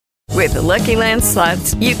With the Lucky Land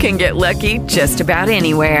Slots, you can get lucky just about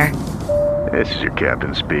anywhere. This is your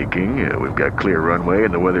captain speaking. We've got clear runway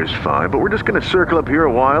and the weather's fine, but we're just going to circle up here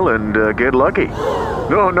a while and get lucky.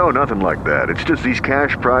 No, nothing like that. It's just these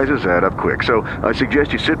cash prizes add up quick. So I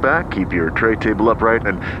suggest you sit back, keep your tray table upright,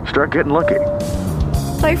 and start getting lucky.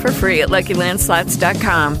 Play for free at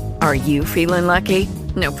LuckyLandSlots.com. Are you feeling lucky?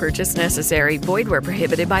 No purchase necessary. Void where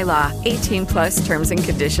prohibited by law. 18 plus terms and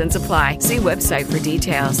conditions apply. See website for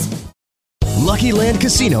details. Lucky Land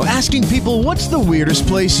Casino, asking people, what's the weirdest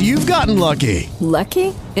place you've gotten lucky?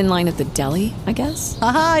 Lucky? In line at the deli, I guess?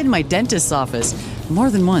 Aha, in my dentist's office. More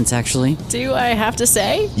than once, actually. Do I have to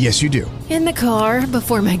say? Yes, you do. In the car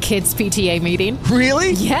before my kids' PTA meeting.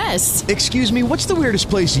 Really? Yes. Excuse me, what's the weirdest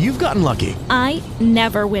place you've gotten lucky? I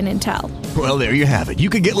never win and tell. Well, there you have it. You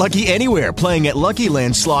can get lucky anywhere, playing at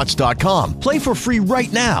LuckyLandSlots.com. Play for free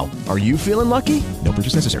right now. Are you feeling lucky? No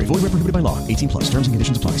purchase necessary. Void where prohibited by law. 18 plus. Terms and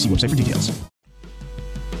conditions apply. See website for details.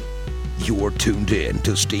 You're tuned in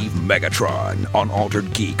to Steve Megatron on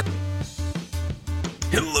Altered Geek.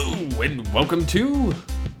 Hello and welcome to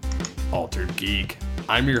Altered Geek.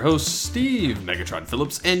 I'm your host, Steve Megatron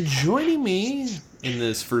Phillips, and joining me in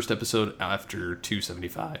this first episode after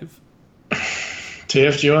 275...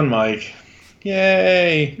 TFG and Mike.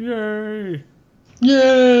 Yay! Yay!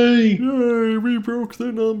 Yay! Yay! We broke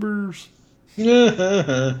the numbers.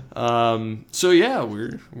 So yeah,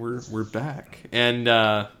 we're back, and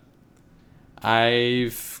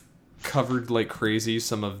I've covered like crazy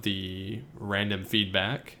some of the random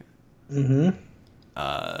feedback. Mm-hmm.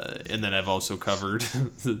 And then I've also covered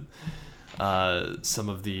some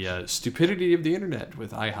of the stupidity of the internet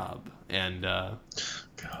with iHob. And God,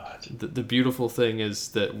 the beautiful thing is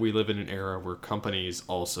that we live in an era where companies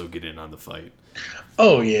also get in on the fight.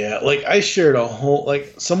 Oh yeah, like I shared a whole,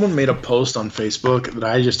 like someone made a post on Facebook that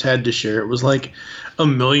I just had to share. It was like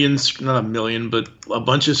not a million, but a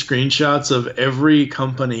bunch of screenshots of every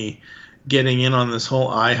company getting in on this whole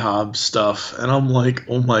iHob stuff, and I'm like,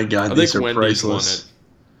 oh my God, these are Wendy's priceless. won it.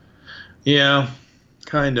 Yeah,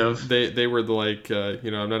 kind of. They were like,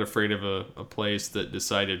 I'm not afraid of a place that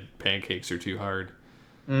decided pancakes are too hard.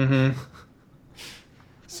 Mm-hmm.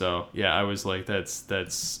 So yeah, I was like, that's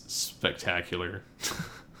spectacular.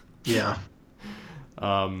 Yeah.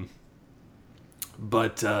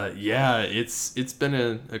 But yeah, it's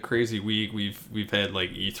been a crazy week. We've had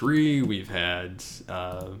like E3. We've had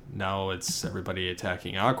now it's everybody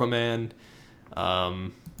attacking Aquaman.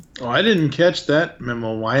 Oh, I didn't catch that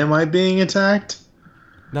memo. Why am I being attacked?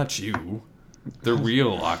 Not you, the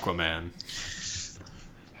real Aquaman.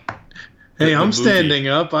 Hey, I'm standing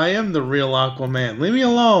up. I am the real Aquaman. Leave me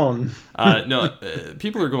alone. No,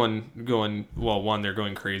 people are going. Well, one, they're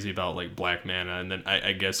going crazy about like Black Manta, and then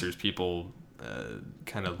I guess there's people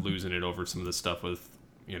kind of losing it over some of the stuff with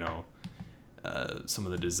some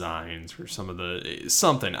of the designs or some of the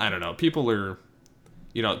something. I don't know. People are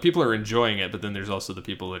enjoying it, but then there's also the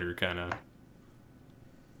people that are kind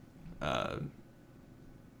of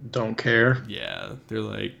don't care. Yeah, they're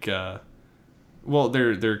like,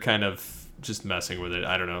 they're kind of just messing with it.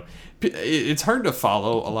 I don't know. It's hard to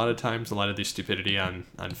follow a lot of times, a lot of the stupidity on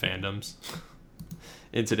fandoms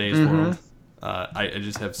in today's world. I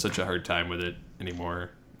just have such a hard time with it anymore.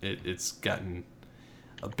 It's gotten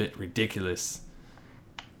a bit ridiculous.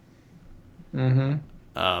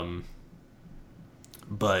 Mm-hmm.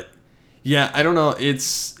 But yeah, I don't know.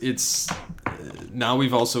 It's now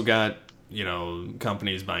we've also got,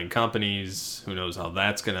 companies buying companies. Who knows how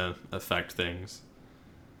that's going to affect things.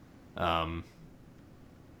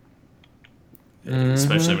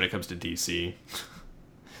 Especially when it comes to DC.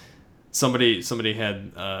 Somebody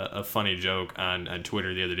had a funny joke on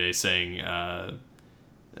Twitter the other day saying,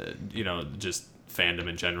 just fandom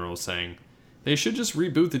in general, saying they should just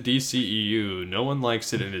reboot the DCEU. No one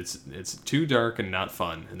likes it, and it's too dark and not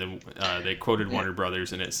fun. And then they quoted Warner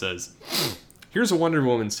Brothers, and it says, "Here's a Wonder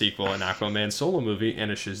Woman sequel, an Aquaman solo movie,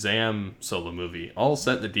 and a Shazam solo movie, all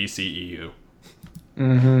set in the DCEU."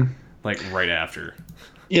 Mm-hmm. Like right after.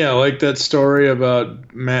 Yeah, like that story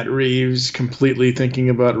about Matt Reeves completely thinking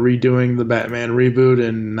about redoing the Batman reboot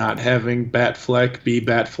and not having Batfleck be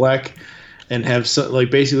Batfleck and have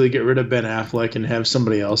basically get rid of Ben Affleck and have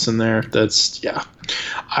somebody else in there. That's, yeah.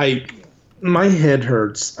 My head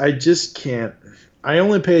hurts. I just can't. I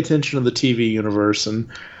only pay attention to the TV universe, and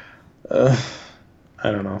I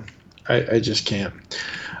don't know. I just can't.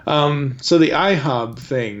 So the iHob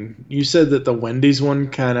thing, you said that the Wendy's one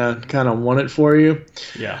kind of won it for you.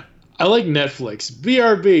 Yeah. I like Netflix.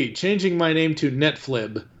 BRB, changing my name to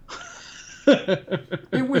Netflib.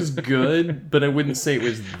 It was good, but I wouldn't say it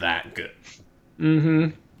was that good. Mm-hmm.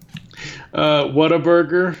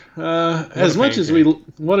 Whataburger. As much as we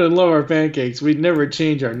want to love our pancakes, we'd never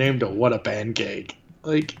change our name to What a Pancake.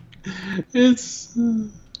 Like, it's.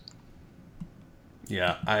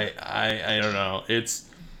 Yeah, I don't know. It's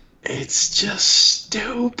just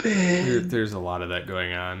stupid. There's a lot of that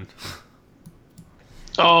going on.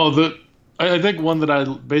 Oh, I think one that I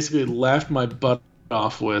basically laughed my butt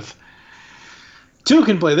off with. Two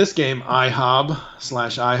can play this game,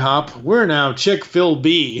 IHOB/IHOP. We're now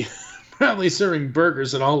Chick-fil-B, proudly serving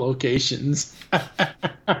burgers at all locations.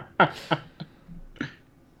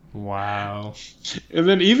 Wow. And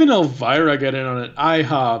then even Elvira got in on it.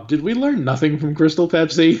 IHOB. Did we learn nothing from Crystal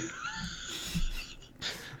Pepsi?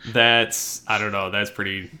 That's, I don't know. That's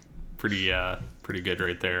pretty good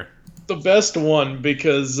right there. The best one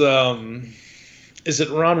because is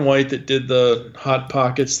it Ron White that did the Hot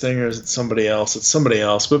Pockets thing, or is it somebody else? It's somebody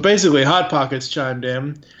else. But basically, Hot Pockets chimed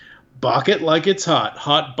in. Bock it like it's hot.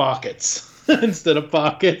 Hot Pockets instead of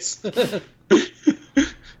pockets.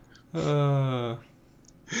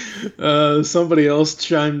 Somebody else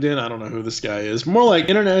chimed in. I don't know who this guy is. More like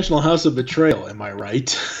International House of Betrayal. Am I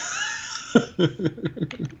right?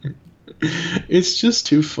 It's just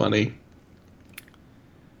too funny.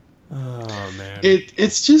 Oh man,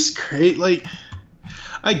 it's just great. Like,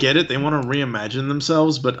 I get it. They want to reimagine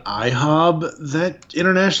themselves, but IHOB, that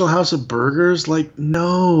International House of Burgers, like,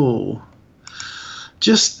 no,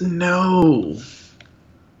 just no.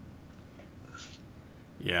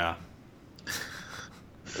 Yeah.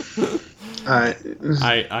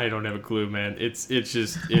 I don't have a clue, man. It's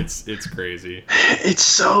crazy. It's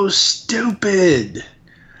so stupid.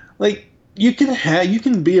 Like, you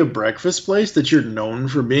can be a breakfast place that you're known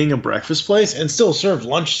for being a breakfast place and still serve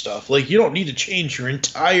lunch stuff. Like, you don't need to change your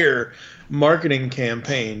entire marketing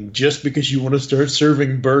campaign just because you want to start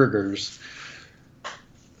serving burgers.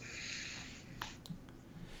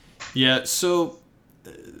 Yeah, so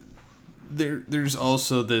there's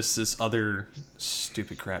also this other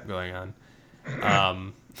stupid crap going on.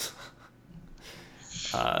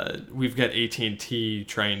 We've got AT&T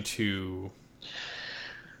trying to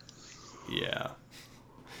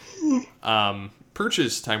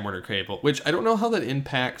purchase Time Warner Cable, which I don't know how that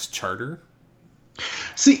impacts Charter.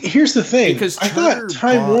 See, here's the thing. Because I thought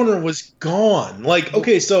Time Warner was gone. Like,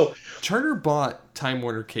 okay, so Charter bought Time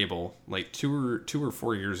Warner Cable like 2 or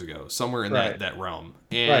 4 years ago, somewhere in that realm.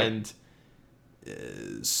 And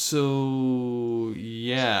so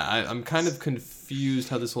yeah, I'm kind of confused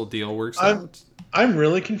how this whole deal works out. I'm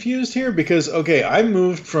really confused here because, okay, I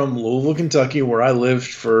moved from Louisville, Kentucky, where I lived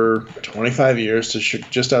for 25 years, to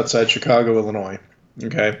just outside Chicago, Illinois.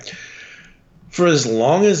 Okay. For as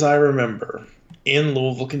long as I remember, in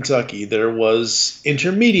Louisville, Kentucky, there was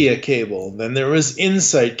Intermedia Cable. Then there was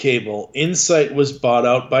Insight Cable. Insight was bought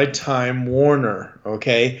out by Time Warner.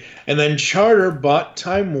 Okay. And then Charter bought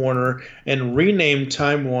Time Warner and renamed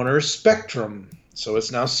Time Warner Spectrum. So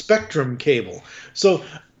it's now Spectrum Cable. So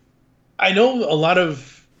I know a lot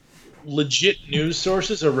of legit news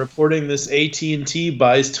sources are reporting this AT&T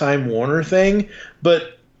buys Time Warner thing,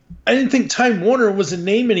 but I didn't think Time Warner was a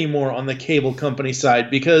name anymore on the cable company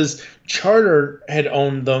side because Charter had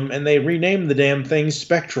owned them and they renamed the damn thing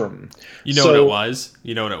Spectrum. You know what it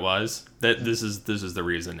was? That this is the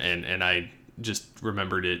reason, and I just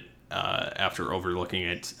remembered it after overlooking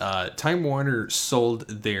it. Time Warner sold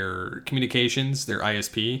their communications, their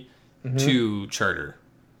ISP, to Charter.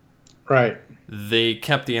 Right. They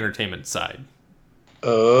kept the entertainment side.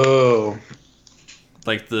 Oh.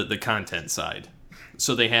 Like the content side.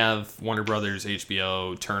 So they have Warner Brothers,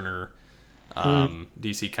 HBO, Turner,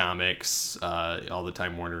 DC Comics, all the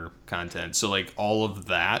Time Warner content. So like all of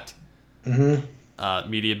that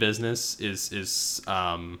media business is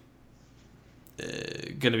going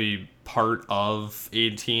to be part of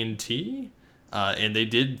AT&T, and they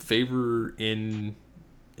did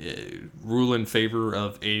rule in favor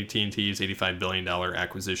of AT&T's $85 billion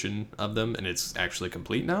acquisition of them, and it's actually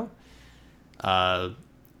complete now.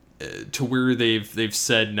 To where they've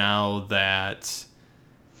said now that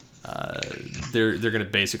they're going to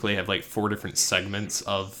basically have like 4 different segments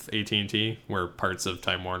of AT&T, where parts of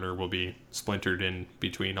Time Warner will be splintered in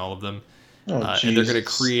between all of them. And they're going to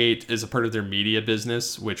create, as a part of their media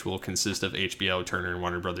business, which will consist of HBO, Turner, and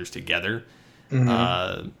Warner Brothers together.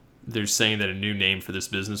 They're saying that a new name for this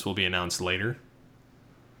business will be announced later.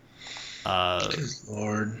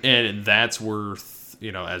 Lord. And that's worth,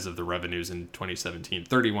 as of the revenues in 2017,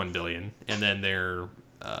 $31 billion. And then their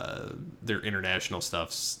international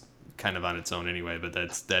stuff's kind of on its own anyway, but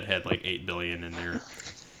that had like $8 billion in there.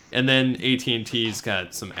 And then AT&T's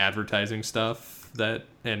got some advertising stuff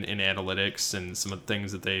and analytics and some of the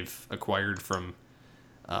things that they've acquired from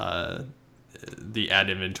the ad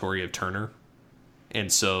inventory of Turner.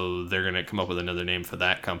 And so they're going to come up with another name for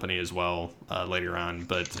that company as well later on.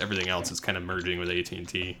 But everything else is kind of merging with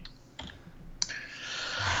AT&T.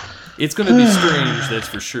 It's going to be strange, that's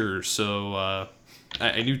for sure. So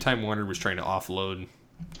I knew Time Warner was trying to offload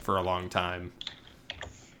for a long time.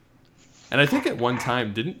 And I think at one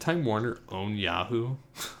time, didn't Time Warner own Yahoo?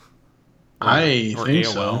 I think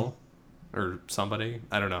AOL, so. or somebody.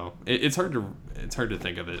 I don't know. It's hard to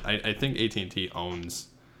think of it. I think AT&T owns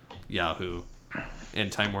Yahoo,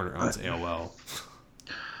 and Time Warner owns AOL.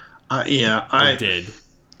 I did.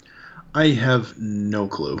 I have no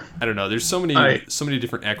clue. I don't know. There's so many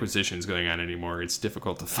different acquisitions going on anymore. It's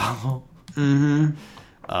difficult to follow. Mm-hmm.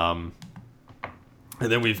 And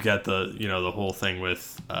then we've got the whole thing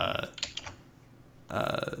with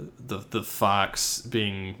the Fox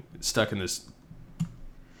being stuck in this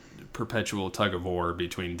perpetual tug of war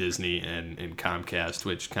between Disney and Comcast,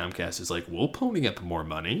 which Comcast is like, we'll pony up more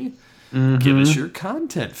money. Mm-hmm. Give us your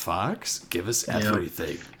content, Fox. Give us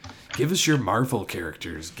everything. Yep. Give us your Marvel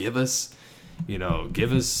characters. Give us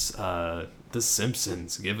The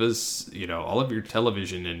Simpsons. Give us, all of your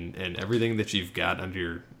television and everything that you've got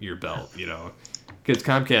under your belt, Because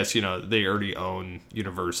Comcast, they already own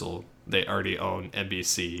Universal. They already own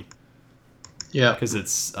NBC. Yeah. Because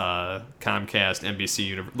it's Comcast,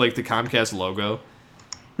 NBC, like the Comcast logo.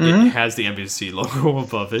 Mm-hmm. It has the NBC logo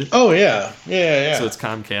above it. Oh, yeah. Yeah. So it's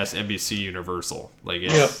Comcast, NBC, Universal. Like,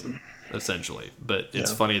 it's essentially. But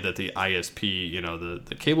it's funny that the ISP,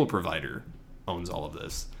 the cable provider, owns all of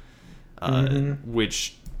this.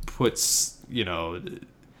 Which puts,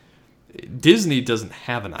 Disney doesn't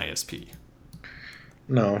have an ISP.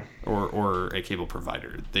 No. Or a cable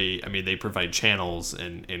provider. They provide channels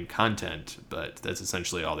and content, but that's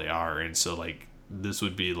essentially all they are. And so, like, this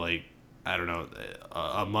would be, like, I don't know,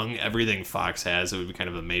 among everything Fox has, it would be kind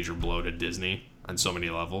of a major blow to Disney on so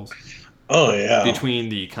many levels. Oh, yeah. Between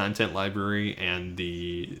the content library and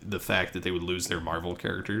the fact that they would lose their Marvel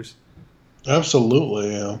characters.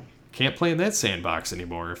 Absolutely, yeah. Can't play in that sandbox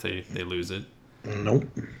anymore if they lose it. Nope.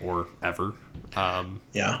 Or ever.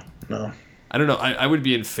 Yeah, no. I don't know. I would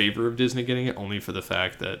be in favor of Disney getting it only for the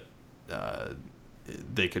fact that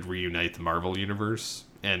they could reunite the Marvel universe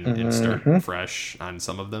and start fresh on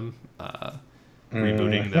some of them,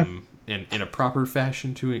 rebooting them in a proper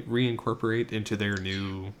fashion to reincorporate into their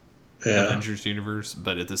new Avengers universe.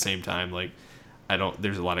 But at the same time, like,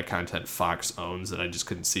 there's a lot of content Fox owns that I just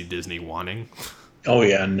couldn't see Disney wanting. Oh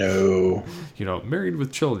yeah, no. Married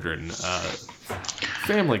with Children,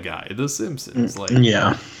 Family Guy, The Simpsons, like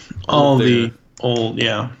all the old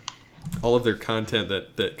all of their content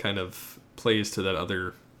that kind of plays to that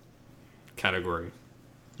other category.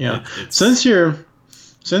 Yeah. Since you're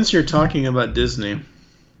talking about Disney,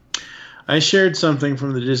 I shared something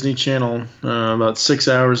from the Disney Channel about 6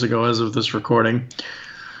 hours ago as of this recording.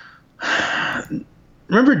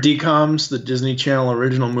 Remember DComs, the Disney Channel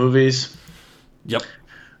original movies? Yep.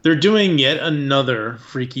 They're doing yet another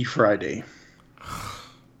Freaky Friday.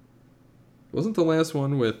 Wasn't the last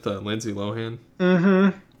one with Lindsay Lohan?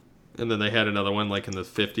 Mm-hmm. And then they had another one like in the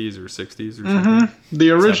 50s or 60s or something? The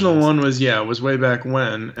original 70s. One was way back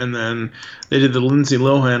when. And then they did the Lindsay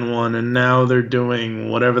Lohan one, and now they're doing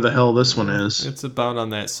whatever the hell this one is. It's about on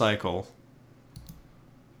that cycle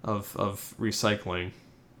of recycling.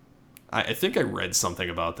 I think I read something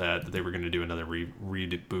about that they were going to do another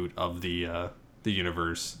reboot of the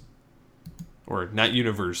universe. Or not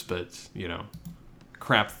universe, but,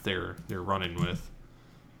 crap they're running with.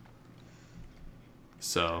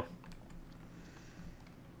 So...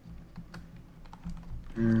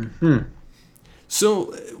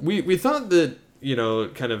 So we thought that,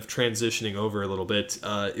 kind of transitioning over a little bit,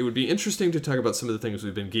 it would be interesting to talk about some of the things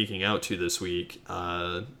we've been geeking out to this week,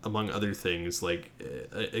 among other things. Like,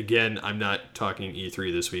 again, I'm not talking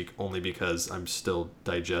E3 this week only because I'm still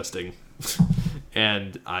digesting.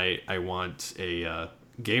 And I want a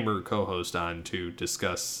gamer co-host on to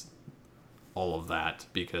discuss all of that,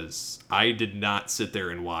 because I did not sit there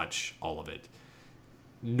and watch all of it,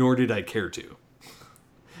 nor did I care to.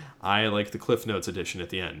 I like the Cliff Notes edition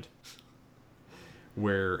at the end,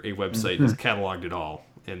 where a website has cataloged it all,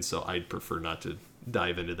 and so I'd prefer not to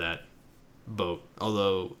dive into that boat.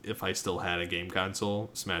 Although, if I still had a game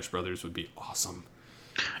console, Smash Brothers would be awesome.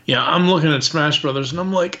 Yeah, I'm looking at Smash Brothers, and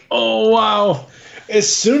I'm like, oh, wow.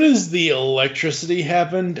 As soon as the electricity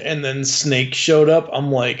happened, and then Snake showed up,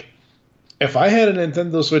 I'm like, if I had a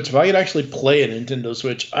Nintendo Switch, if I could actually play a Nintendo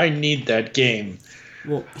Switch, I need that game.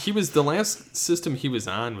 Well, the last system he was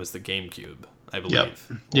on was the GameCube, I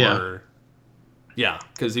believe. Yep. Yeah,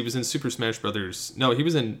 because he was in Super Smash Brothers. No, he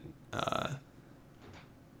was in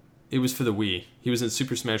It was for the Wii. He was in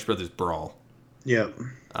Super Smash Bros. Brawl. Yep.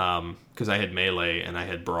 Because I had Melee and I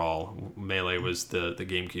had Brawl. Melee was the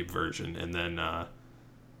GameCube version, and then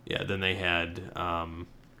then they had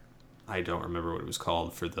I don't remember what it was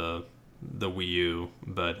called for the Wii U,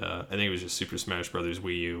 but I think it was just Super Smash Bros.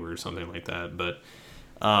 Wii U or something like that. But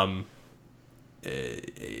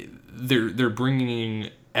they're bringing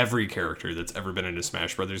every character that's ever been in a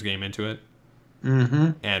Smash Brothers game into it,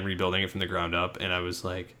 and rebuilding it from the ground up. And I was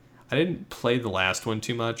like, I didn't play the last one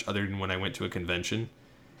too much, other than when I went to a convention,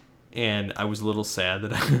 and I was a little sad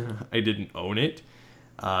that I didn't own it.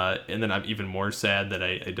 And then I'm even more sad that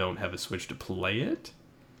I don't have a Switch to play it.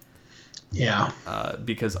 Yeah.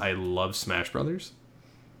 Because I love Smash Brothers.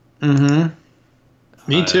 Me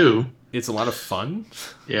too. It's a lot of fun.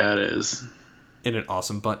 Yeah, it is. And an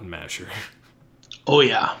awesome button masher. Oh,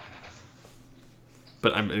 yeah.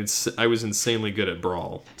 But I was insanely good at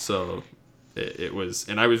Brawl, so it was...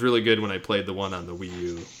 And I was really good when I played the one on the Wii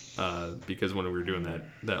U, because when we were doing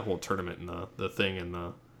that whole tournament and the thing in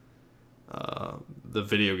the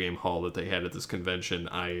video game hall that they had at this convention,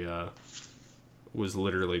 I was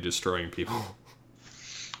literally destroying people.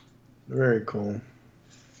 Very cool.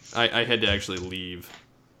 I had to actually leave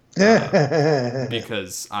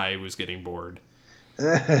because I was getting bored.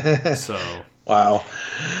 So wow.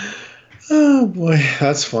 Oh boy,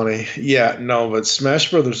 that's funny. Yeah, no, but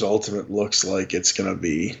Smash Brothers Ultimate looks like it's gonna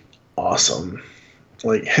be awesome.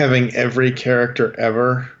 Like having every character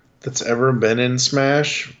ever that's ever been in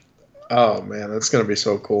Smash. Oh man, that's gonna be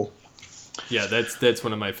so cool. Yeah, that's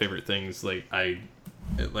one of my favorite things. I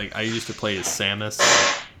used to play as Samus.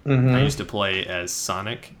 I used to play as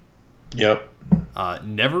Sonic. Yep.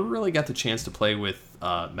 Never really got the chance to play with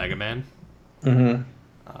Mega Man.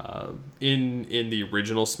 In the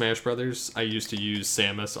original Smash Brothers, I used to use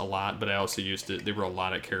Samus a lot, but I also there were a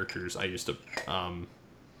lot of characters I used to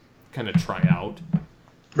kind of try out.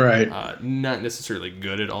 Right. Not necessarily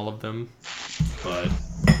good at all of them, but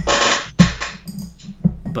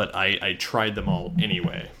I tried them all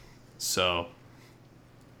anyway. So.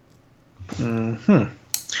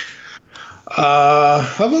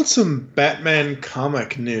 How about some Batman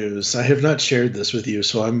comic news? I have not shared this with you,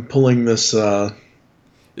 so I'm pulling this.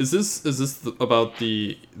 Is this about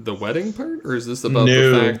the wedding part, or is this about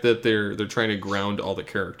the fact that they're trying to ground all the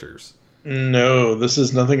characters? No, this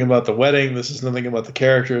is nothing about the wedding. This is nothing about the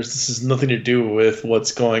characters. This has nothing to do with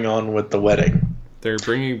what's going on with the wedding. They're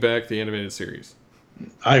bringing back the animated series.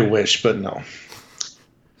 I wish, but no.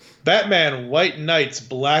 Batman White Knight's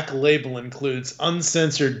Black Label includes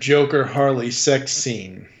uncensored Joker Harley sex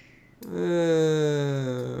scene.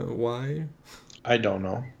 Why? I don't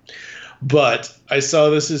know. But I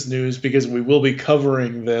saw this as news because we will be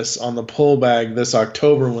covering this on the Pull Bag this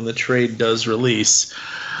October when the trade does release.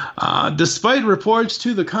 Despite reports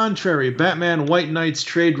to the contrary, Batman White Knight's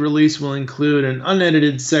trade release will include an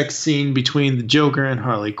unedited sex scene between the Joker and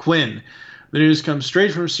Harley Quinn. The news comes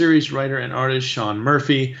straight from series writer and artist Sean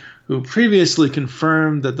Murphy, who previously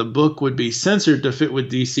confirmed that the book would be censored to fit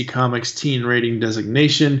with DC Comics' teen rating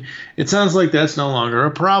designation. It sounds like that's no longer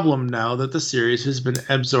a problem now that the series has been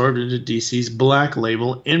absorbed into DC's Black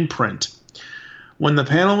Label imprint. When the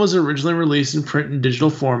panel was originally released in print and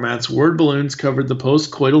digital formats, word balloons covered the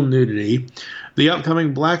post-coital nudity. The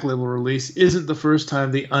upcoming Black Label release isn't the first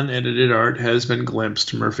time the unedited art has been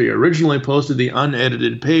glimpsed. Murphy originally posted the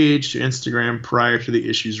unedited page to Instagram prior to the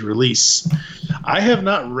issue's release. I have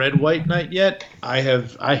not read White Knight yet. I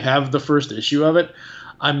have the first issue of it.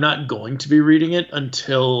 I'm not going to be reading it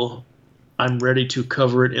until I'm ready to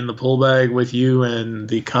cover it in the Pull Bag with you and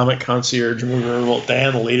the Comic Concierge Movie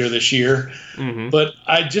Dan later this year. But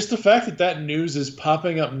just the fact that news is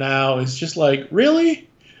popping up now is just like, really?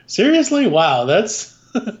 Seriously? Wow, that's...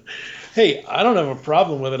 Hey, I don't have a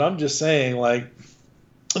problem with it. I'm just saying, like,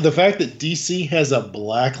 the fact that DC has a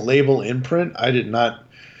Black Label imprint, I haven't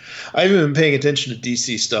been paying attention to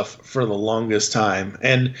DC stuff for the longest time.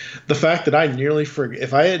 And the fact that I nearly forgot...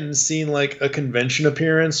 If I hadn't seen, like, a convention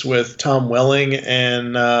appearance with Tom Welling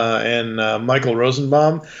and Michael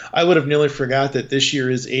Rosenbaum, I would have nearly forgot that this year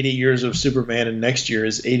is 80 years of Superman and next year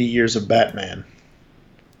is 80 years of Batman.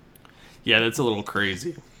 Yeah, that's a little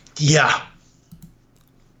crazy. Yeah.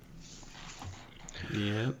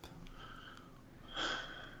 Yep.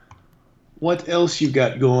 What else you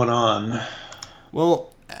got going on?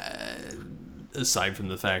 Well, aside from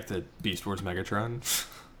the fact that Beast Wars Megatron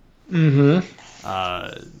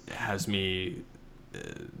has me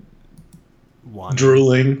wanting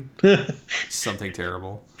drooling something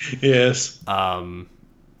terrible. Yes.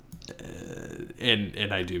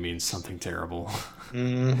 and I do mean something terrible.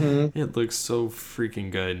 Mm-hmm. It looks so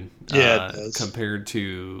freaking good. Yeah, it does. Compared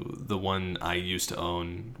to the one I used to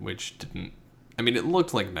own, which didn't. I mean, it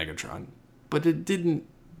looked like Megatron, but it didn't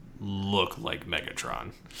look like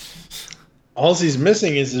Megatron. All he's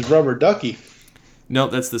missing is his rubber ducky. No,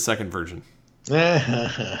 that's the second version.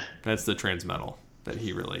 Yeah, That's the Transmetal that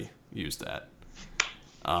he really used that.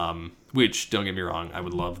 Which, don't get me wrong, I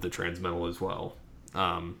would love the Transmetal as well.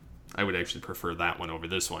 I would actually prefer that one over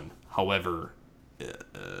this one. However,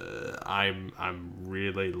 I'm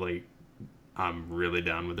really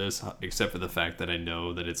down with this, except for the fact that I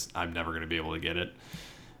know that I'm never going to be able to get it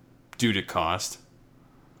due to cost.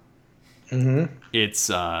 Mm-hmm. It's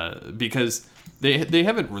because they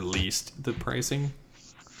haven't released the pricing,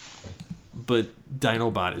 but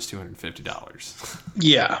Dinobot is $250.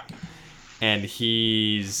 Yeah. And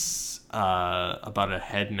he's about a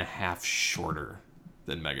head and a half shorter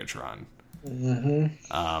than Megatron.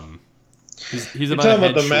 Mm-hmm. He's You're about talking a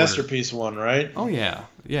head about the shorter. Masterpiece one, right? Oh yeah.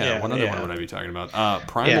 One other one would I be talking about?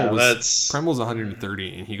 Primal's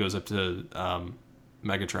 130, and he goes up to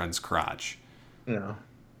Megatron's crotch. Yeah.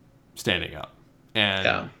 Standing up,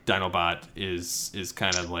 and Dinobot is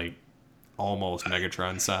kind of like almost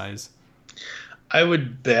Megatron size. I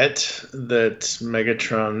would bet that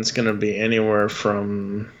Megatron's going to be anywhere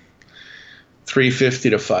from $350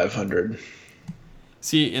 to $500.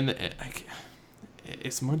 See,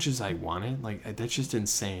 as much as I want it, like that's just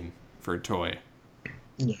insane for a toy.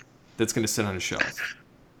 Yeah. That's going to sit on a shelf.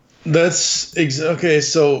 That's okay.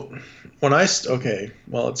 So when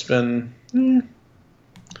it's been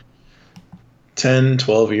 10,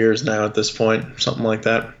 12 years now at this point, something like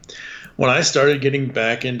that. When I started getting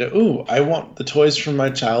back into, I want the toys from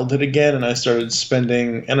my childhood again, and I started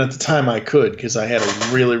spending, and at the time I could because I had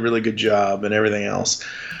a really, really good job and everything else.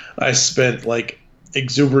 I spent like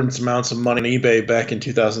exuberant amounts of money on eBay back in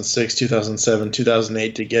 2006, 2007,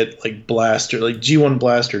 2008 to get like Blaster, like G1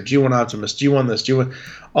 Blaster, G1 Optimus, G1 this, G1,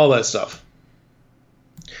 all that stuff.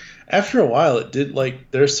 After a while, it did,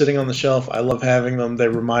 like, they're sitting on the shelf. I love having them. They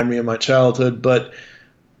remind me of my childhood. But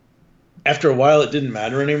after a while, it didn't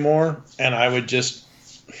matter anymore. And I would just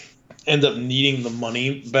end up needing the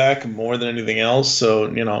money back more than anything else. So,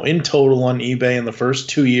 in total on eBay, in the first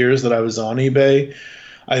 2 years that I was on eBay,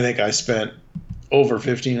 I think I spent over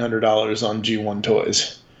 $1,500 on G1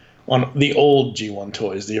 toys. On the old G1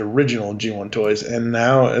 toys, the original G1 toys, and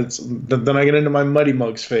now then I get into my Mighty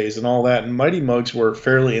Mugs phase and all that, and Mighty Mugs were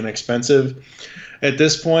fairly inexpensive. At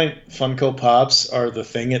this point, Funko Pops are the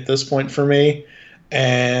thing at this point for me,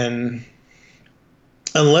 and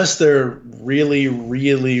unless they're really,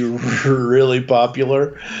 really, really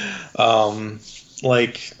popular,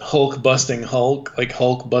 like Hulk busting Hulk, like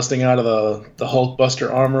Hulk busting out of the Hulk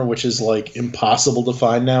Buster armor, which is like impossible to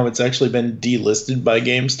find now. It's actually been delisted by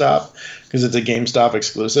GameStop because it's a GameStop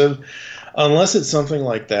exclusive. Unless it's something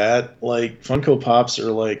like that, like Funko Pops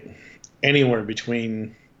are like anywhere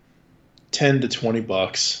between $10 to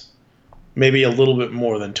 $20, maybe a little bit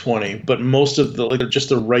more than 20. But most of they're just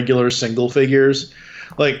the regular single figures.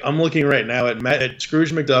 Like I'm looking right now at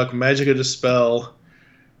Scrooge McDuck, Magic of Dispel,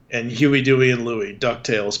 and Huey, Dewey, and Louie,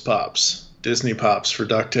 DuckTales Pops, Disney Pops for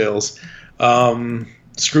DuckTales.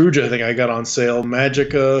 Scrooge, I think I got on sale.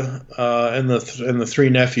 Magica and the Three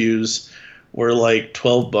Nephews were like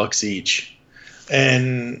 $12 each,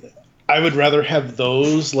 and I would rather have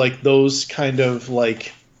those kind of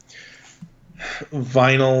like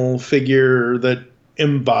vinyl figure that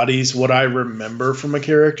embodies what I remember from a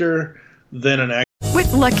character than an.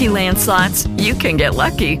 With Lucky Land Slots, you can get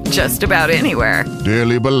lucky just about anywhere.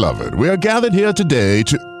 Dearly beloved, we are gathered here today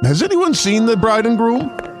to... Has anyone seen the bride and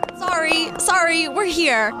groom? Sorry, we're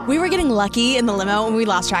here. We were getting lucky in the limo and we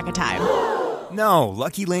lost track of time. No,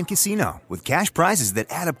 Lucky Land Casino, with cash prizes that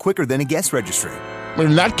add up quicker than a guest registry.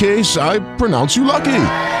 In that case, I pronounce you lucky.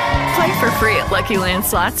 Play for free at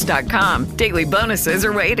LuckyLandSlots.com. Daily bonuses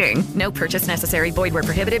are waiting. No purchase necessary. Void where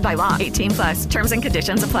prohibited by law. 18+. Terms and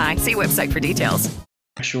conditions apply. See website for details.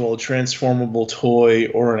 Actual transformable toy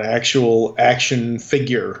or an actual action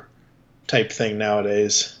figure type thing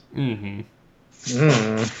nowadays. Mm-hmm.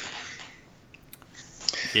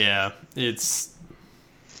 Yeah, it's.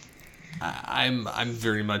 I'm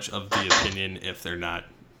very much of the opinion if they're not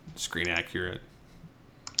screen accurate.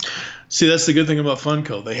 See, that's the good thing about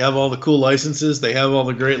Funko. They have all the cool licenses. They have all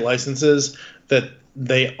the great licenses that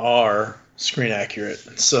they are screen accurate.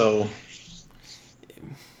 So,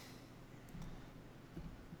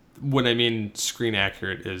 what I mean screen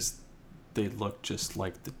accurate is they look just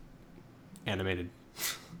like the animated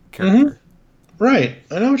character. Mm-hmm. Right.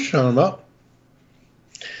 I know what you're talking about.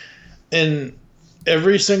 And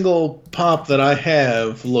every single pop that I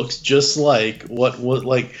have looks just like what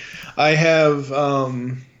like I have.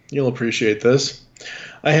 You'll appreciate this.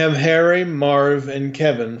 I have Harry, Marv, and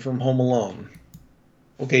Kevin from Home Alone.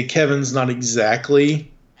 Okay, Kevin's not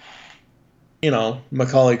exactly,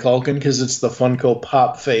 Macaulay Culkin because it's the Funko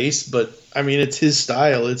Pop face, but I mean, it's his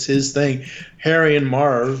style, it's his thing. Harry and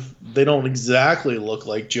Marv, they don't exactly look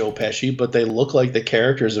like Joe Pesci, but they look like the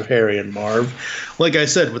characters of Harry and Marv. Like I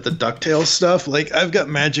said, with the DuckTales stuff, like I've got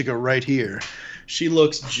Magica right here. She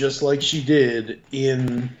looks just like she did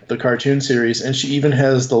in the cartoon series, and she even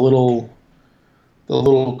has the little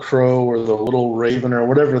crow or the little raven or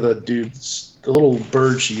whatever the little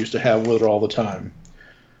bird she used to have with her all the time.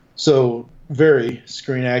 So very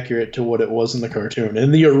screen accurate to what it was in the cartoon.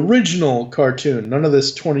 In the original cartoon, none of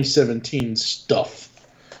this 2017 stuff.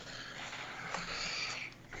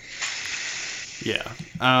 Yeah.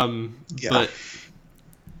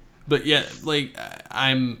 But yeah, like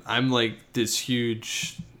I'm like this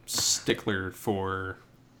huge stickler for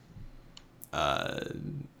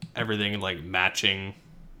everything like matching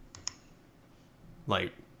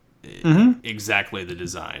like exactly the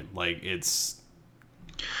design. Like it's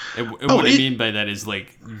what I mean by that is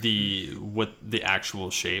like the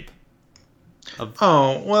actual shape of.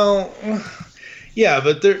 Oh well, yeah,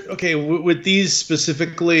 but they're okay with these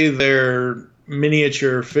specifically. They're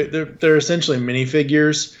miniature. They're essentially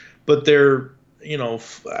minifigures, but they're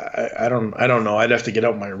I don't know. I'd have to get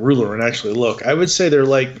out my ruler and actually look. I would say they're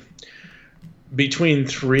like between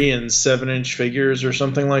 3 and 7 inch figures or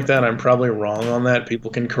something like that. I'm probably wrong on that. People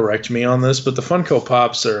can correct me on this, but the Funko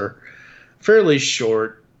Pops are fairly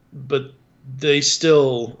short, but they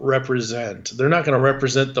still represent. They're not going to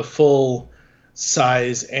represent the full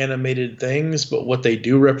size animated things, but what they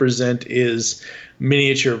do represent is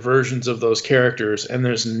miniature versions of those characters, and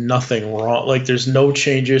there's nothing wrong. Like there's no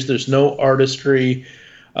changes, there's no artistry,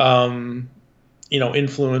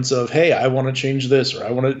 influence of, hey, I want to change this, or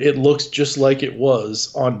it looks just like it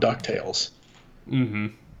was on DuckTales. Mm-hmm.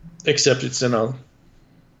 Except it's in a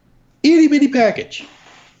itty bitty package.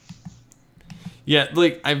 Yeah,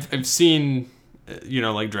 like I've seen,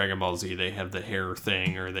 like Dragon Ball Z, they have the hair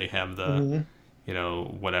thing, or they have the,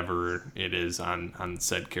 whatever it is on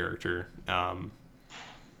said character,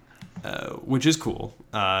 which is cool.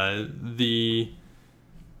 They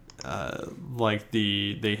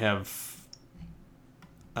have,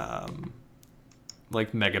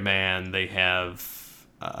 like Mega Man, they have,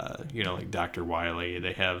 like Dr. Wily,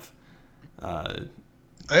 they have,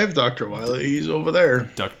 I have Dr. Wily. He's over there.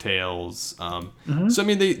 DuckTales. So, I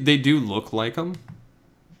mean, they do look like them.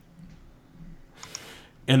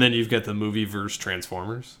 And then you've got the movie-verse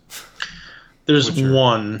Transformers. There's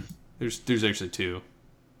one. There's actually 2.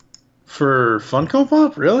 For Funko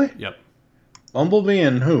Pop? Really? Yep. Bumblebee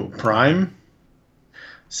and who? Prime?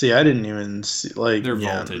 See, I didn't even see, like... They're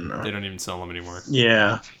vaulted. No. They don't even sell them anymore.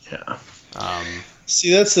 Yeah.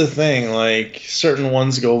 See, that's the thing. Like, certain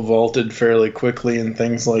ones go vaulted fairly quickly and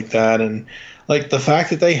things like that. And, like, the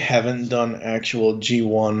fact that they haven't done actual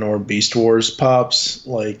G1 or Beast Wars pops,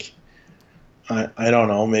 like, I don't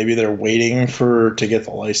know. Maybe they're waiting to get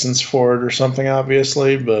the license for it or something,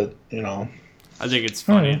 obviously. But, I think it's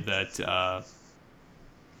funny that,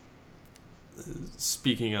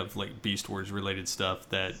 speaking of, like, Beast Wars related stuff,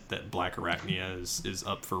 that Black Arachnia is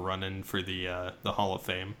up for running for the Hall of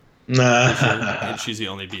Fame. And she's the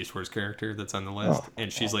only Beast Wars character that's on the list,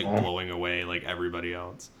 and she's like blowing away like everybody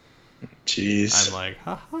else. Jeez. I'm like,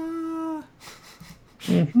 haha.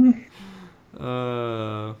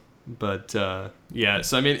 Yeah.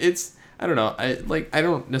 So I mean, I don't know. I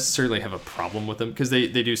don't necessarily have a problem with them because they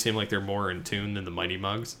do seem like they're more in tune than the Mighty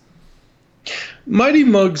Mugs. Mighty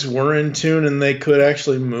Mugs were in tune, and they could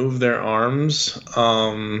actually move their arms.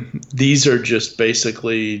 These are just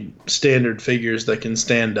basically standard figures that can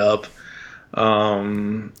stand up. They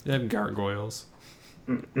have gargoyles.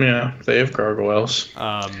 Yeah, they have gargoyles.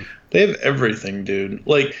 They have everything, dude.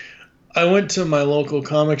 Like, I went to my local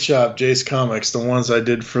comic shop, Jace Comics, the ones I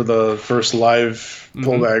did for the first live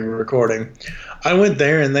pullback recording. I went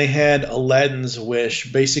there and they had Aladdin's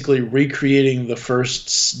Wish, basically recreating the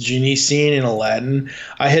first genie scene in Aladdin.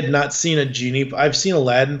 I had not seen a genie. I've seen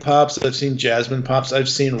Aladdin pops. I've seen Jasmine pops. I've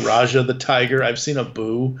seen Raja the tiger. I've seen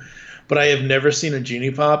Abu. But I have never seen a genie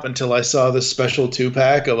pop until I saw the special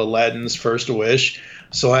 2-pack of Aladdin's First Wish.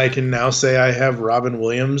 So I can now say I have Robin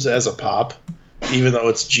Williams as a pop, even though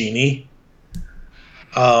it's genie.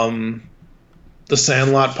 The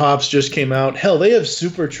Sandlot pops just came out. Hell, they have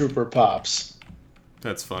Super Trooper pops.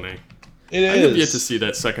 That's funny. I have yet to see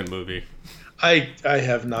that second movie. I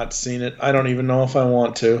have not seen it. I don't even know if I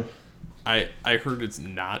want to. I heard it's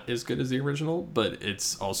not as good as the original, but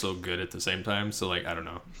it's also good at the same time. So like, I don't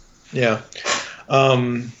know. Yeah.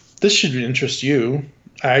 This should interest you.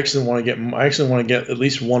 I actually want to get at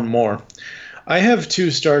least one more. I have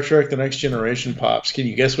 2 Star Trek: The Next Generation pops. Can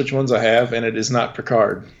you guess which ones I have? And it is not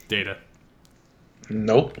Picard. Data.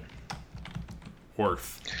 Nope.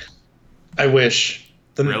 Worf. I wish.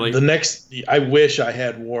 Really? I wish I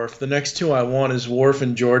had Worf. The next 2 I want is Worf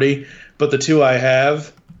and Geordi, but the 2 I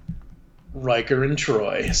have, Riker and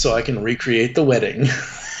Troy, so I can recreate the wedding.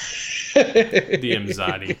 The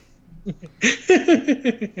Imzadi.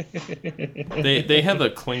 They have a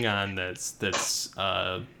Klingon that's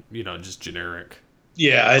just generic.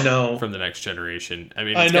 Yeah, I know. From the Next Generation. I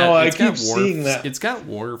mean, I keep seeing that. It's got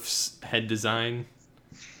Worf's head design,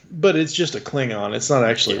 but it's just a Klingon. It's not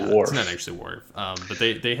actually Worf. It's not actually Worf. But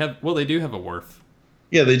they do have a Worf.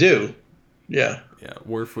 Yeah, they do. Yeah. Yeah,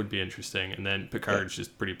 Worf would be interesting, and then Picard's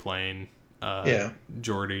just pretty plain.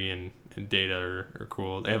 Geordi and Data are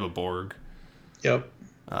cool. They have a Borg. Yep.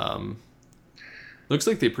 Looks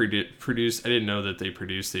like they produce. I didn't know that they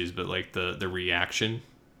produced these, but like the Reaction.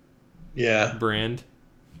 Yeah. Brand,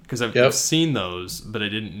 because I've seen those, but I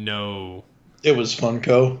didn't know it was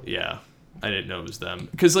Funko. Yeah, I didn't know it was them,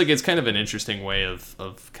 because like it's kind of an interesting way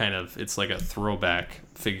of kind of, it's like a throwback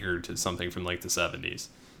figure to something from like the 70s.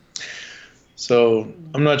 So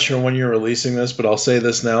I'm not sure when you're releasing this, but I'll say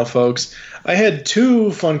this now, folks. I had 2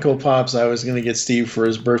 Funko Pops I was going to get Steve for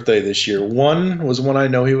his birthday this year. One was one I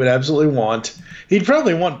know he would absolutely want. He'd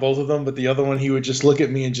probably want both of them, but the other one he would just look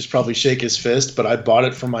at me and just probably shake his fist, but I bought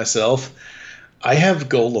it for myself. I have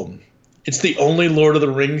Golem. It's the only Lord of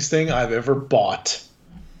the Rings thing I've ever bought.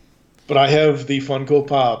 But I have the Funko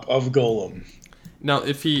Pop of Golem. Now,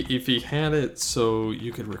 if he had it so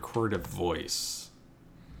you could record a voice...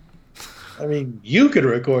 I mean, you could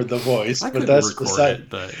record the voice, but that's beside it.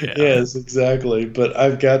 But yeah. Yes, exactly. But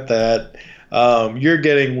I've got that. You're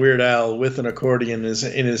getting Weird Al with an accordion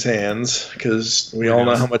in his hands, because we all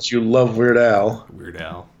know how much you love Weird Al. Weird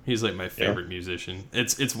Al, he's like my favorite musician.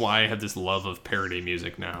 It's why I have this love of parody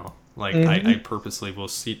music now. Like I purposely will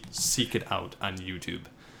seek it out on YouTube.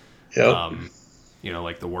 Yep.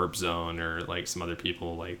 Like the Warp Zone, or like some other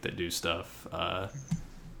people like that do stuff.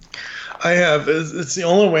 I have. It's the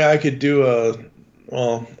only way I could do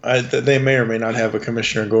they may or may not have a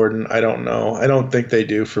Commissioner Gordon. I don't know. I don't think they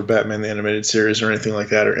do for Batman the Animated Series or anything like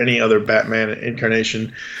that, or any other Batman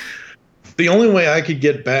incarnation. The only way I could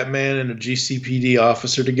get Batman and a GCPD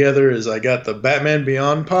officer together is I got the Batman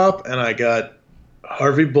Beyond Pop, and I got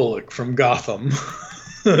Harvey Bullock from Gotham.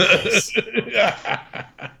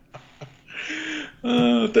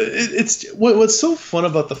 What's so fun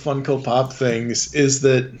about the Funko Pop things is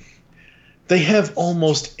that they have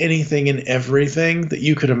almost anything and everything that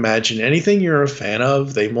you could imagine. Anything you're a fan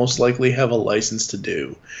of, they most likely have a license to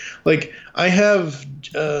do. Like, I have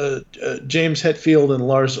James Hetfield and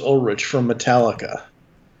Lars Ulrich from Metallica.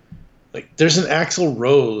 Like, there's an Axl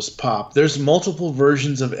Rose pop. There's multiple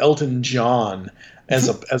versions of Elton John as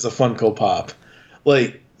a Funko Pop.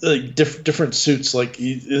 Like different suits. Like,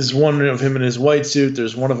 there's one of him in his white suit.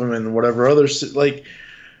 There's one of him in whatever other suit. Like,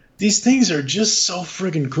 these things are just so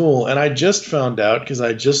friggin' cool. And I just found out, because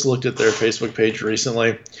I just looked at their Facebook page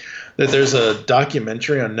recently, that there's a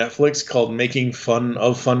documentary on Netflix called Making Fun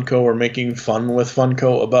of Funko, or Making Fun with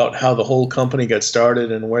Funko, about how the whole company got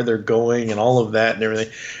started and where they're going and all of that and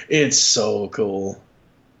everything. It's so cool.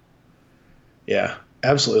 Yeah,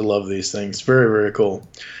 absolutely love these things. Very, very cool.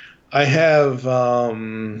 I have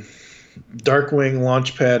Darkwing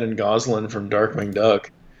Launchpad and Goslin from Darkwing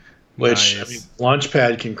Duck. Which, nice. I mean,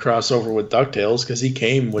 Launchpad can cross over with DuckTales because he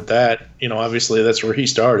came with that. Obviously that's where he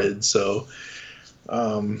started. So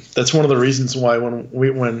that's one of the reasons why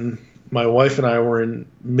when my wife and I were in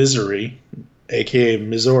Misery, aka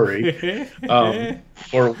Missouri,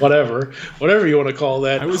 or whatever you want to call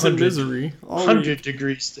that. I was in Misery. 100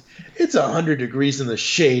 degrees. It's 100 degrees in the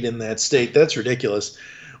shade in that state. That's ridiculous.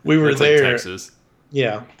 We were there. Like Texas.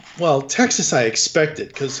 Yeah. Well, Texas I expected,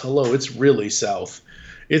 because hello, it's really south.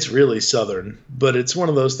 It's really southern, but it's one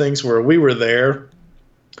of those things where we were there,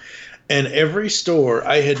 and every store,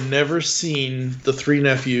 I had never seen the Three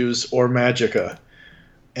Nephews or Magica.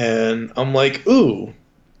 And I'm like, ooh.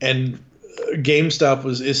 And GameStop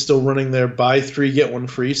is still running their buy 3, get 1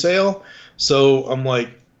 free sale. So I'm like,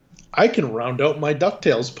 I can round out my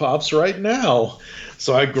DuckTales Pops right now.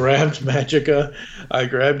 So I grabbed Magica, I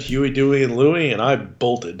grabbed Huey, Dewey, and Louie, and I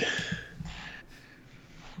bolted.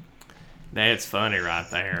 That's funny right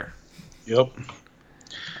there. Yep.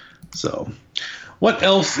 So, what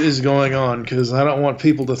else is going on? Because I don't want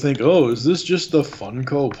people to think, oh, is this just the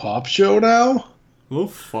Funko Pop show now? The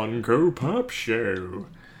Funko Pop Show.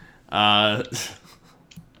 As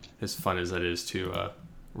fun as that is to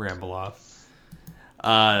ramble off.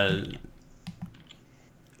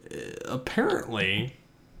 Apparently,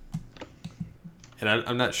 and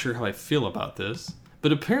I'm not sure how I feel about this,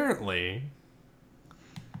 but apparently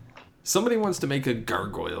somebody wants to make a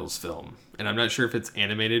Gargoyles film, and I'm not sure if it's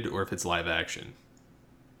animated or if it's live action.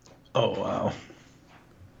 Oh, wow.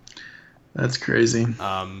 That's crazy.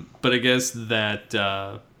 But I guess that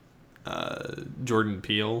Jordan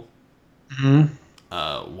Peele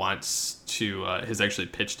wants to has actually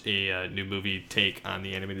pitched a new movie take on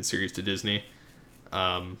the animated series to Disney.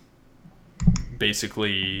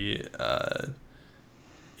 Basically,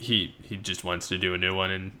 he just wants to do a new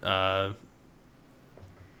one, and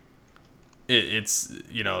it's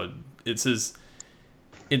his.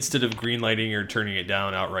 Instead of greenlighting or turning it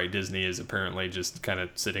down outright, Disney is apparently just kind of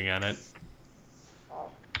sitting on it,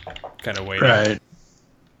 kind of waiting. Right.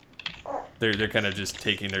 They're kind of just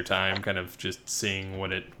taking their time, kind of just seeing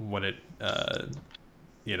what it where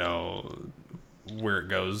it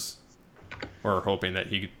goes, or hoping that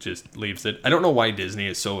he just leaves it. I don't know why Disney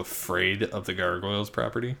is so afraid of the Gargoyles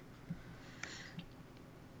property.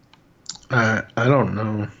 I don't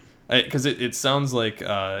know. Because it sounds like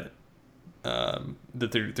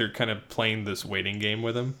that they're kind of playing this waiting game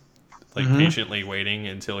with him, like patiently waiting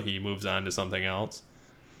until he moves on to something else,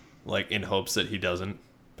 like in hopes that he doesn't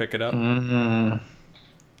pick it up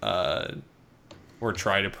or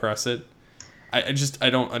try to press it. I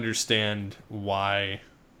don't understand why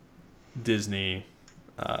Disney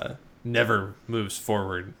never moves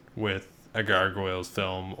forward with a Gargoyles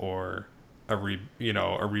film or a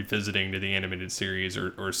revisiting to the animated series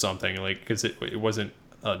or something, like, because it wasn't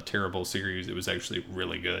a terrible series. It was actually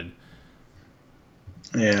really good.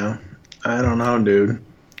 Yeah, I don't know, dude.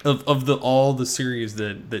 Of all the series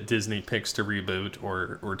that Disney picks to reboot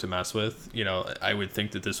or to mess with, I would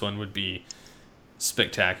think that this one would be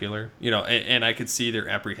spectacular. And I could see their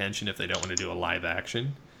apprehension if they don't want to do a live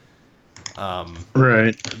action.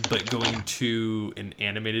 Right. But going to an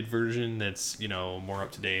animated version that's, more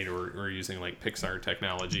up to date or using like Pixar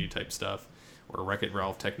technology type stuff or Wreck-It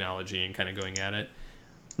Ralph technology and kind of going at it,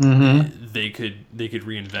 they could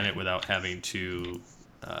reinvent it without having to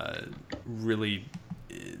really.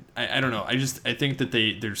 I don't know. I think that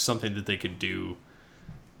there's something that they could do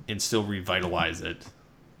and still revitalize it.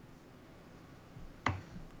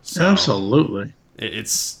 So absolutely.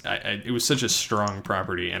 It was such a strong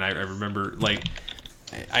property, and I remember, like,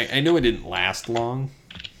 I know it didn't last long,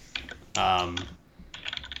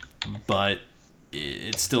 but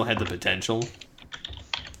it still had the potential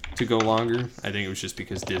to go longer. I think it was just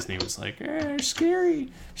because Disney was like, scary,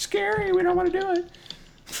 we don't want to do it.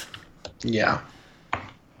 Yeah.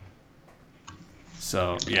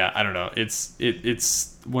 So yeah, I don't know.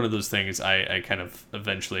 It's one of those things I kind of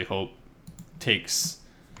eventually hope takes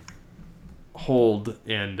hold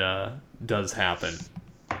and does happen.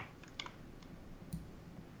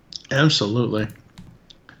 Absolutely.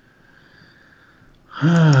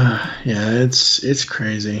 Yeah, it's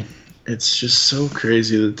crazy. It's just so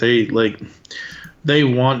crazy that they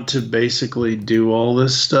want to basically do all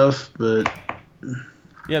this stuff, but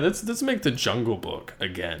yeah, let's make the Jungle Book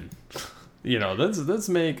again. Let's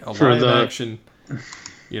make a live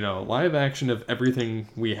action of everything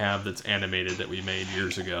we have that's animated that we made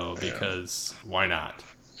years ago, because why not?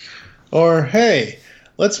 Or, hey,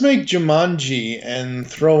 let's make Jumanji and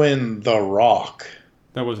throw in The Rock.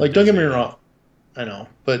 That was don't get me wrong. I know,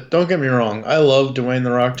 but don't get me wrong. I love Dwayne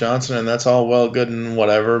The Rock Johnson, and that's all well, good, and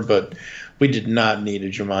whatever, but we did not need a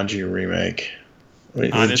Jumanji remake.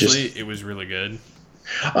 Honestly, it was really good.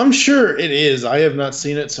 I'm sure it is. I have not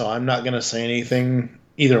seen it, so I'm not going to say anything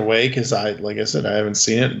either way, because like I said, I haven't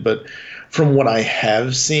seen it. But from what I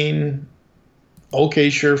have seen, okay,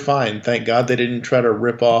 sure, fine. Thank God they didn't try to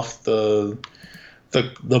rip off the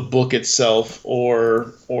book itself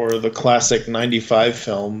or the classic '95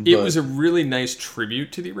 film. It was a really nice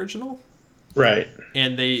tribute to the original, right?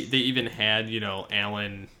 And they even had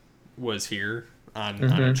Alan was here on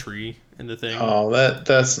a tree in the thing. Oh,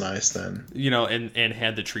 that's nice then. And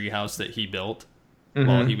had the tree house that he built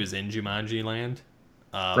while he was in Jumanji Land.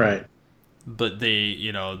 Right. But they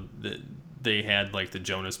had like the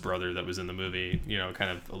Jonas brother that was in the movie,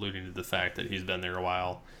 kind of alluding to the fact that he's been there a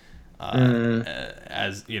while.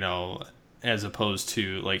 As opposed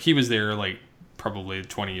to, like, he was there like probably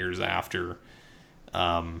 20 years after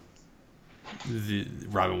the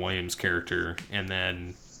Robin Williams character, and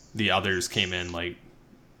then the others came in like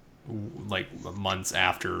months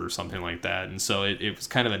after or something like that, and so it was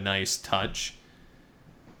kind of a nice touch,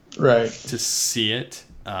 right, to see it.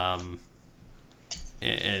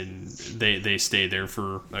 and they stayed there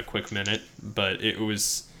for a quick minute, but it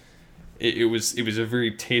was a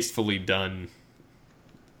very tastefully done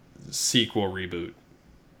sequel reboot.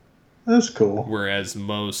 That's cool. Whereas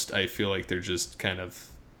most, I feel like they're just kind of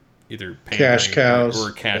either cash cows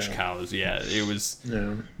or cash cows. Yeah, it was.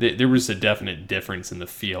 Yeah. There was a definite difference in the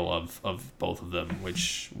feel of both of them,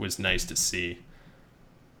 which was nice to see.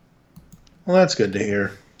 Well, that's good to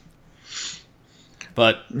hear.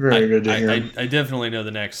 But very good to hear. I definitely know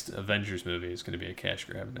the next Avengers movie is going to be a cash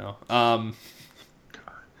grab now.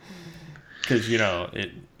 Because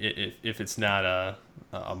if it's not a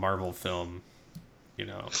Marvel film,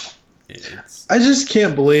 it's. I just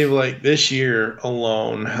can't believe like this year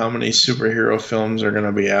alone how many superhero films are going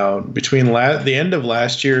to be out between the end of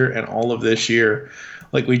last year and all of this year.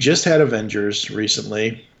 Like we just had Avengers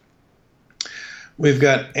recently. We've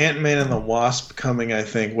got Ant-Man and the Wasp coming. I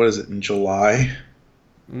think what is it in July?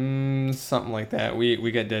 Something like that.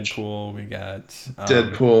 We got Deadpool. We got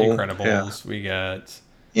Deadpool. Incredibles. Yeah. We got.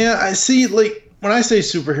 Yeah, I see. Like when I say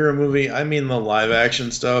superhero movie, I mean the live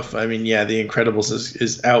action stuff. I mean, yeah, The Incredibles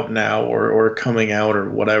is out now or coming out or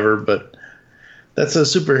whatever, but that's a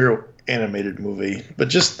superhero animated movie. But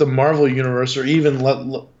just the Marvel universe, or even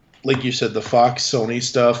like you said, the Fox Sony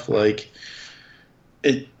stuff, like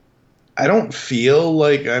it. I don't feel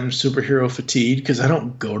like I'm superhero fatigued because I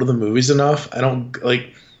don't go to the movies enough. I don't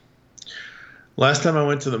like. Last time I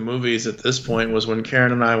went to the movies at this point was when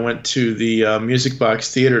Karen and I went to the Music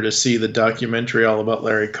Box Theater to see the documentary all about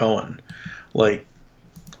Larry Cohen. Like,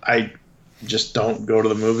 I just don't go to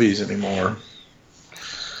the movies anymore.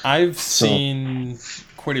 I've seen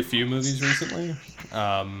quite a few movies recently.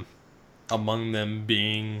 Among them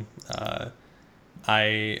being,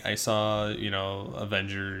 I saw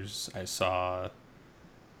Avengers. I saw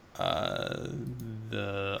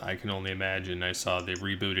I Can Only Imagine. I saw the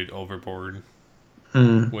rebooted Overboard.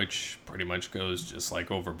 Which pretty much goes just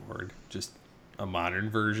like Overboard, just a modern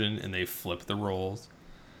version, and they flip the roles.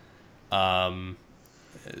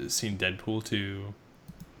 Seen Deadpool 2,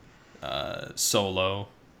 Solo,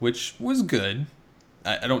 which was good.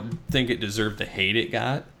 I don't think it deserved the hate it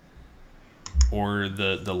got, or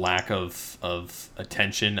the lack of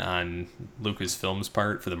attention on Lucasfilm's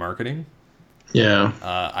part for the marketing. Yeah.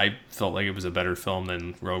 I felt like it was a better film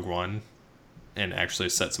than Rogue One. And actually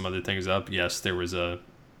set some other things up. Yes, there was a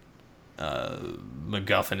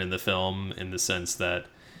MacGuffin in the film in the sense that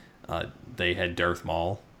they had Darth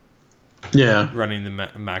Maul running the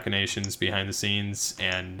machinations behind the scenes,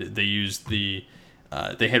 and they used they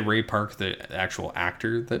had Ray Park, the actual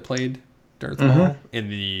actor that played Darth Maul, in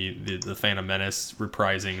the Phantom Menace,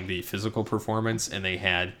 reprising the physical performance, and they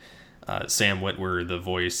had Sam Witwer, the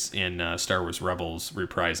voice in Star Wars Rebels,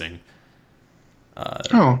 reprising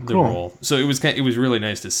the role. So it was really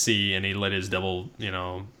nice to see, and he lit his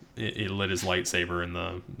he lit his lightsaber in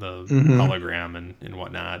the hologram and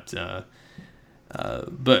whatnot.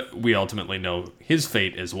 But we ultimately know his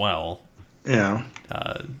fate as well. Yeah.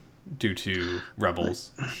 Due to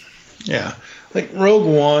Rebels. Yeah. Like Rogue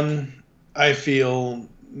One, I feel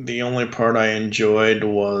the only part I enjoyed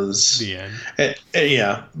was the end.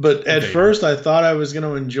 But at first I thought I was going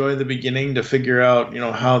to enjoy the beginning to figure out,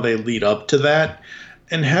 how they lead up to that.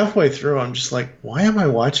 And halfway through, I'm just like, why am I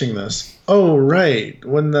watching this? Oh, right.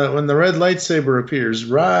 When the red lightsaber appears,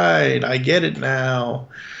 right. I get it now.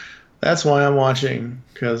 That's why I'm watching.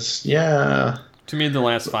 Because, yeah. To me, the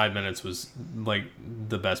last 5 minutes was like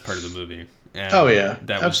the best part of the movie. And oh yeah,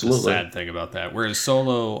 that was absolutely. The sad thing about that. Whereas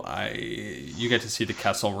Solo, you get to see the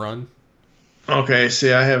Kessel Run. Okay,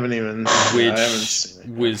 see, I haven't even.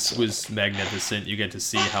 Which was magnificent. You get to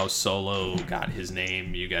see how Solo got his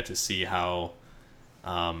name. You got to see how,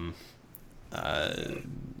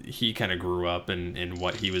 he kind of grew up and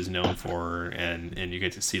what he was known for, and you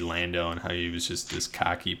get to see Lando and how he was just this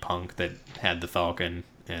cocky punk that had the Falcon,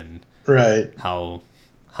 and right how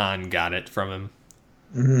Han got it from him.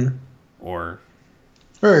 Mm-hmm. Or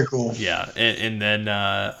very cool. Yeah, and then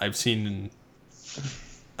I've seen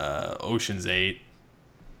Ocean's 8.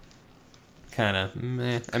 Kind of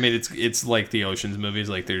meh. I mean, it's like the Ocean's movies.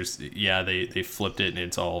 Like there's they flipped it and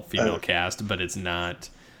it's all female cast, but it's not.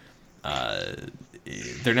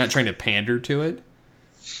 They're not trying to pander to it.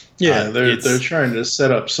 Yeah, they're trying to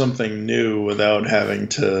set up something new without having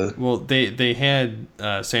to. Well, they had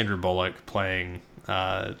Sandra Bullock playing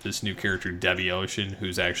this new character, Debbie Ocean,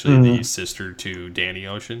 who's actually the sister to Danny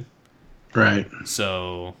Ocean. Right.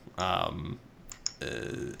 So,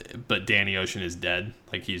 but Danny Ocean is dead.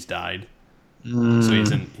 Like he's died. So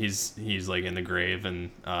he's like in the grave,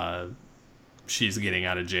 and she's getting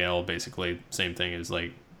out of jail. Basically, same thing as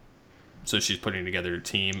like So she's putting together a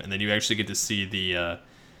team, and then you actually get to see the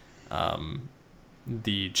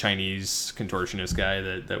Chinese contortionist guy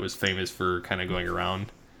that was famous for kind of going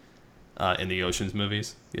around in the Ocean's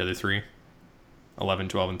movies, the other three, 11,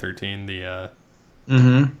 12, and 13.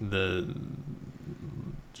 The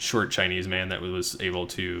short Chinese man that was able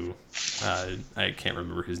to, I can't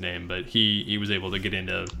remember his name, but he was able to get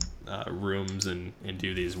into rooms and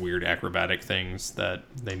do these weird acrobatic things that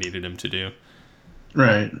they needed him to do.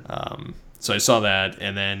 Right. So I saw that,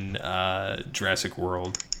 and then Jurassic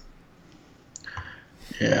World.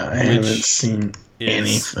 Yeah, I haven't seen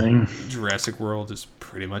anything. Jurassic World is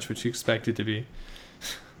pretty much what you expect it to be.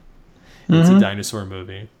 It's a dinosaur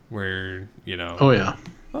movie where,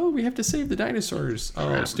 oh, we have to save the dinosaurs. Oh,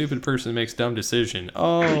 a stupid person makes dumb decision.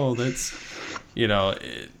 Oh, that's,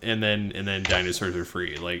 and then dinosaurs are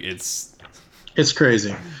free. Like, it's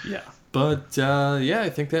crazy. Yeah. But, I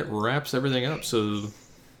think that wraps everything up. So,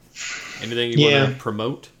 anything you want to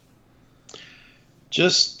promote?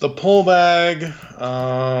 Just the pull bag.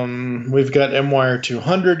 We've got MWire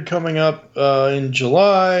 200 coming up in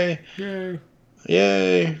July.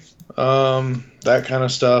 Yay. That kind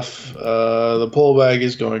of stuff. The pull bag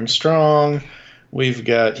is going strong. We've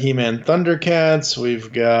got He-Man Thundercats.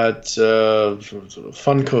 We've got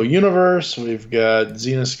Funko Universe. We've got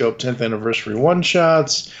Xenoscope 10th Anniversary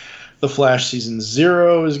one-shots. The Flash Season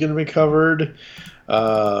 0 is going to be covered.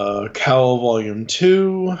 Cowl Volume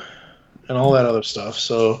 2. And all that other stuff.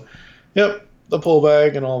 So, yep, the pull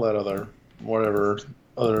bag and all that whatever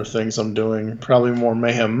other things I'm doing. Probably more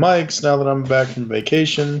Mayhem Mics now that I'm back from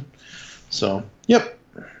vacation. So, yep.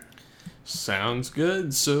 Sounds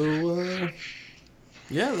good. So,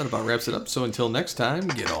 that about wraps it up. So until next time,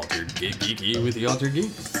 get altered, get geeky with the Altered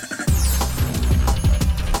Geeks.